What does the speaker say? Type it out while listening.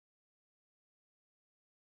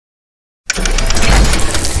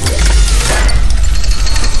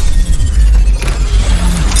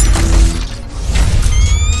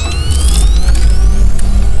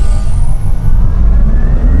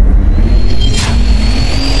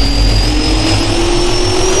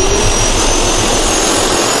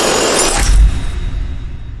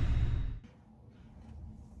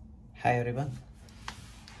everyone,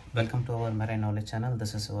 welcome to our Marine Knowledge channel.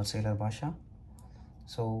 This is our Sailor Basha.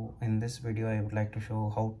 So in this video I would like to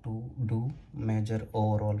show how to do major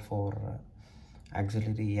overhaul for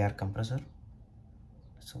auxiliary air compressor.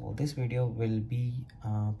 So this video will be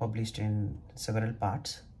published in several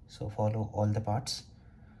parts, so follow all the parts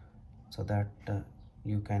so that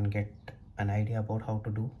you can get an idea about how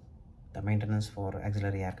to do the maintenance for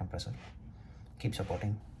auxiliary air compressor. Keep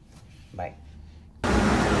supporting. Bye.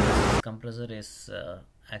 Compressor is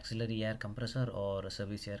auxiliary air compressor or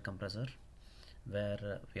service air compressor,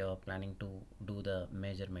 where we are planning to do the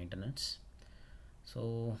major maintenance.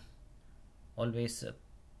 So always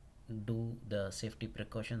do the safety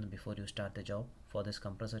precautions before you start the job. For this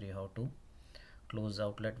compressor you have to close the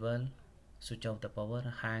outlet valve, switch off the power,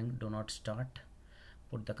 hang, do not start,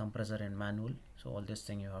 put the compressor in manual. So all this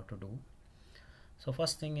thing you have to do. So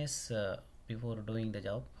first thing is before doing the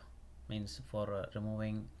job, means for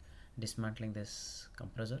dismantling this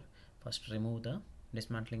compressor, first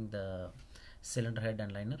dismantling the cylinder head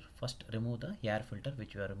and liner. First remove the air filter,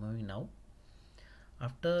 which we are removing now.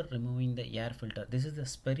 After removing the air filter, this is the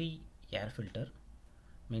Sperre air filter,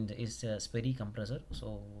 means it's a Sperre compressor.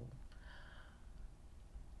 So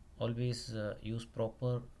always use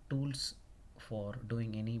proper tools for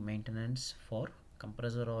doing any maintenance for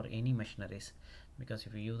compressor or any machineries, because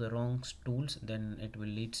if you use the wrong tools, then it will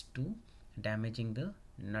lead to damaging the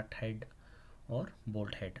nut head or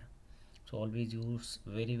bolt head. So always use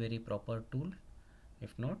very proper tool.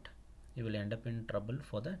 If not, you will end up in trouble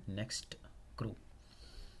for the next crew.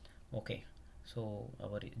 Okay, so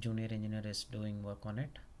our junior engineer is doing work on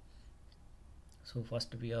it. So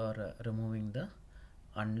first we are removing the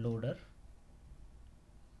unloader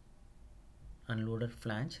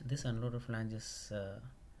flange. This unloader flange is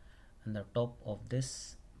on the top of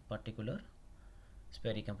this particular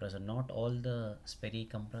Sperre compressor. Not all the Sperre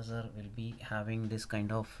compressor will be having this kind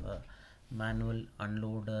of manual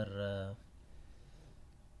unloader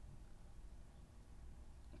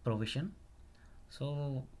provision.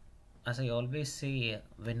 So as I always say,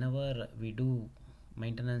 whenever we do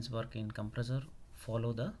maintenance work in compressor,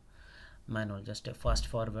 follow the manual. Just a fast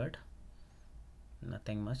forward,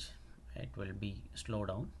 nothing much, it will be slow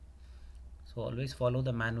down. So always follow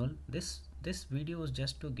the manual. This video is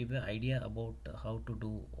just to give an idea about how to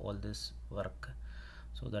do all this work.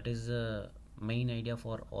 So that is the main idea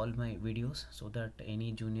for all my videos, so that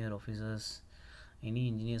any junior officers, any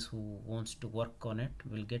engineers who wants to work on it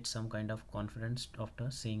will get some kind of confidence after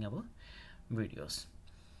seeing our videos.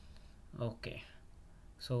 Okay,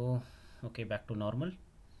 so back to normal.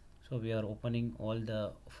 So we are opening all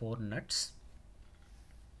the 4 nuts.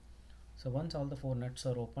 So once all the 4 nuts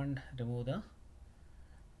are opened, remove the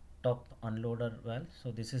top unloader valve.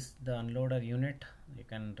 So this is the unloader unit, you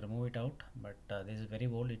can remove it out, but this is very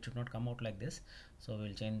old, it should not come out like this. So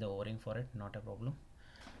we'll change the o-ring for it, not a problem.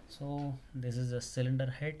 So this is the cylinder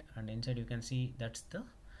head, and inside you can see that's the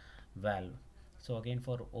valve. So again,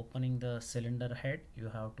 for opening the cylinder head, you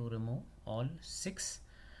have to remove all 6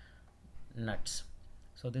 nuts.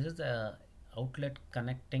 So this is the outlet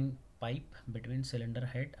connecting pipe between cylinder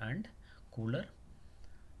head and cooler.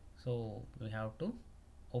 So we have to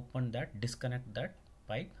open that, disconnect that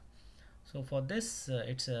pipe. So for this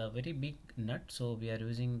it's a very big nut, so we are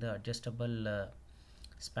using the adjustable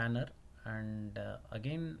spanner, and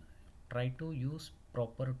again try to use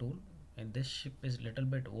proper tool. And this ship is little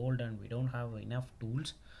bit old and we don't have enough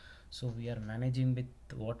tools, so we are managing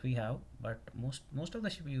with what we have, but most of the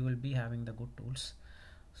ship you will be having the good tools.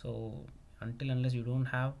 So unless you don't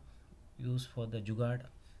have, use for the jugaad,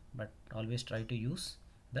 but always try to use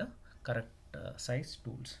the correct size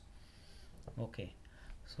tools. Okay,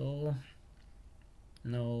 so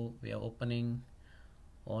now we are opening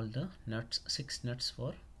all the nuts, 6 nuts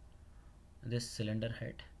for this cylinder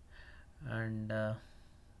head, and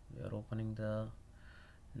we are opening the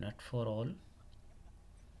nut for all.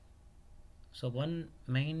 So one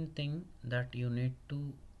main thing that you need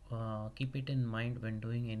to keep it in mind when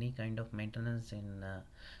doing any kind of maintenance in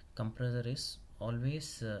compressor is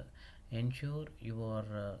always ensure you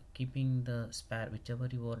are keeping the spare, whichever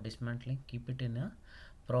you are dismantling, keep it in a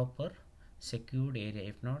proper secured area.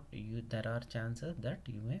 If not, there are chances that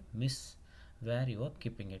you may miss where you are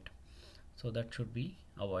keeping it, so that should be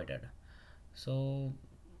avoided. So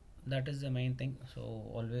that is the main thing, so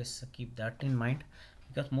always keep that in mind,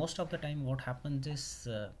 because most of the time what happens is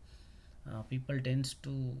people tends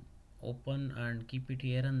to open and keep it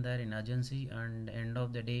here and there in urgency, and end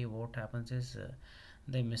of the day what happens is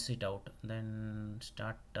they miss it out, then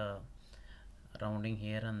start rounding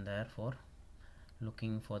here and there for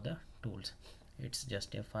looking for the tools. It's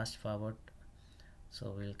just a fast forward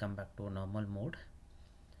So we'll come back to normal mode.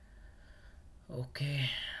 Okay,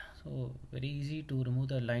 so very easy to remove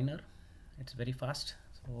the liner, it's very fast.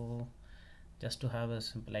 So just to have a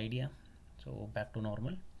simple idea, so back to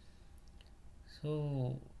normal.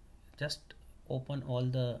 So just open all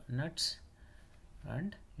the nuts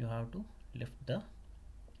and you have to lift the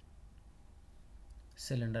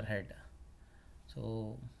cylinder head.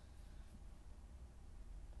 So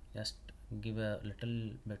just give a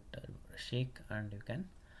little bit shake and you can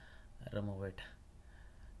remove it.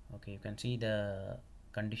 Okay, you can see the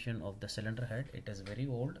condition of the cylinder head, it is very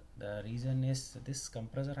old. The reason is this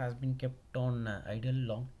compressor has been kept on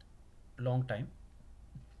idle long time.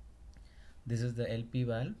 This is the LP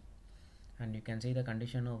valve and you can see the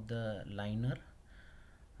condition of the liner,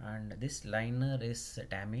 and this liner is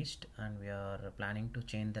damaged and we are planning to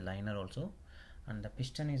change the liner also, and the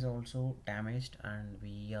piston is also damaged and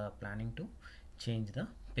we are planning to change the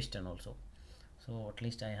piston also. So at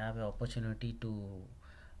least I have an opportunity to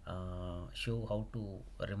show how to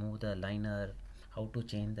remove the liner, how to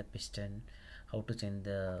change the piston, how to change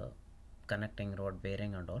the connecting rod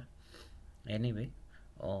bearing and all. Anyway,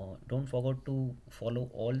 don't forget to follow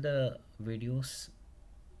all the videos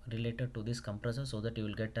related to this compressor so that you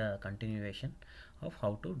will get a continuation of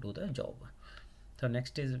how to do the job. So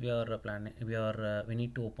next is we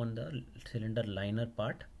need to open the cylinder liner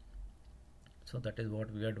part. So that is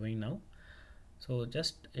what we are doing now. So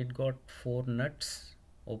just it got 4 nuts,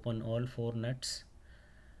 open all 4 nuts.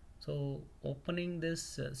 So opening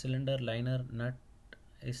this cylinder liner nut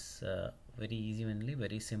is very easy, only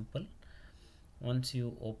very simple. Once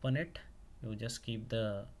you open it, you just keep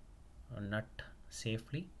the nut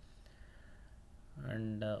safely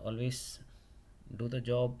and always do the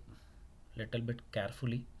job little bit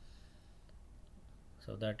carefully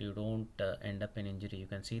so that you don't end up in injury. You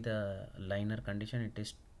can see the liner condition, it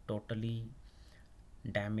is totally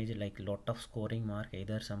damaged, like lot of scoring mark,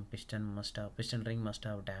 either some piston ring must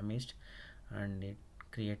have damaged and it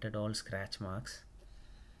created all scratch marks.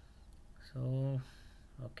 So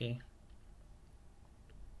okay,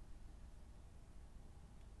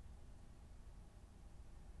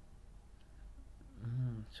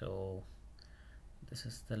 so this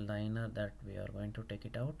is the liner that we are going to take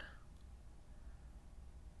it out.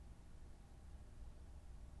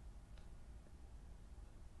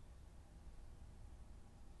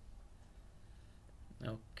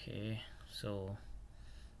 Okay, so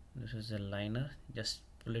this is the liner, just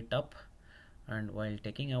pull it up and while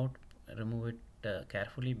taking out, remove it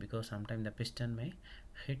carefully because sometimes the piston may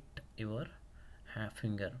hit your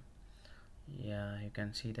finger. Yeah, you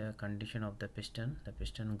can see the condition of the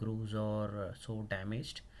piston grooves are so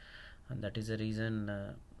damaged, and that is the reason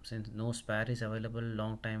since no spare is available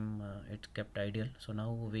long time, it kept idle. So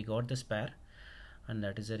now we got the spare and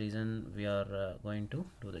that is the reason we are going to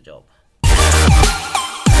do the job.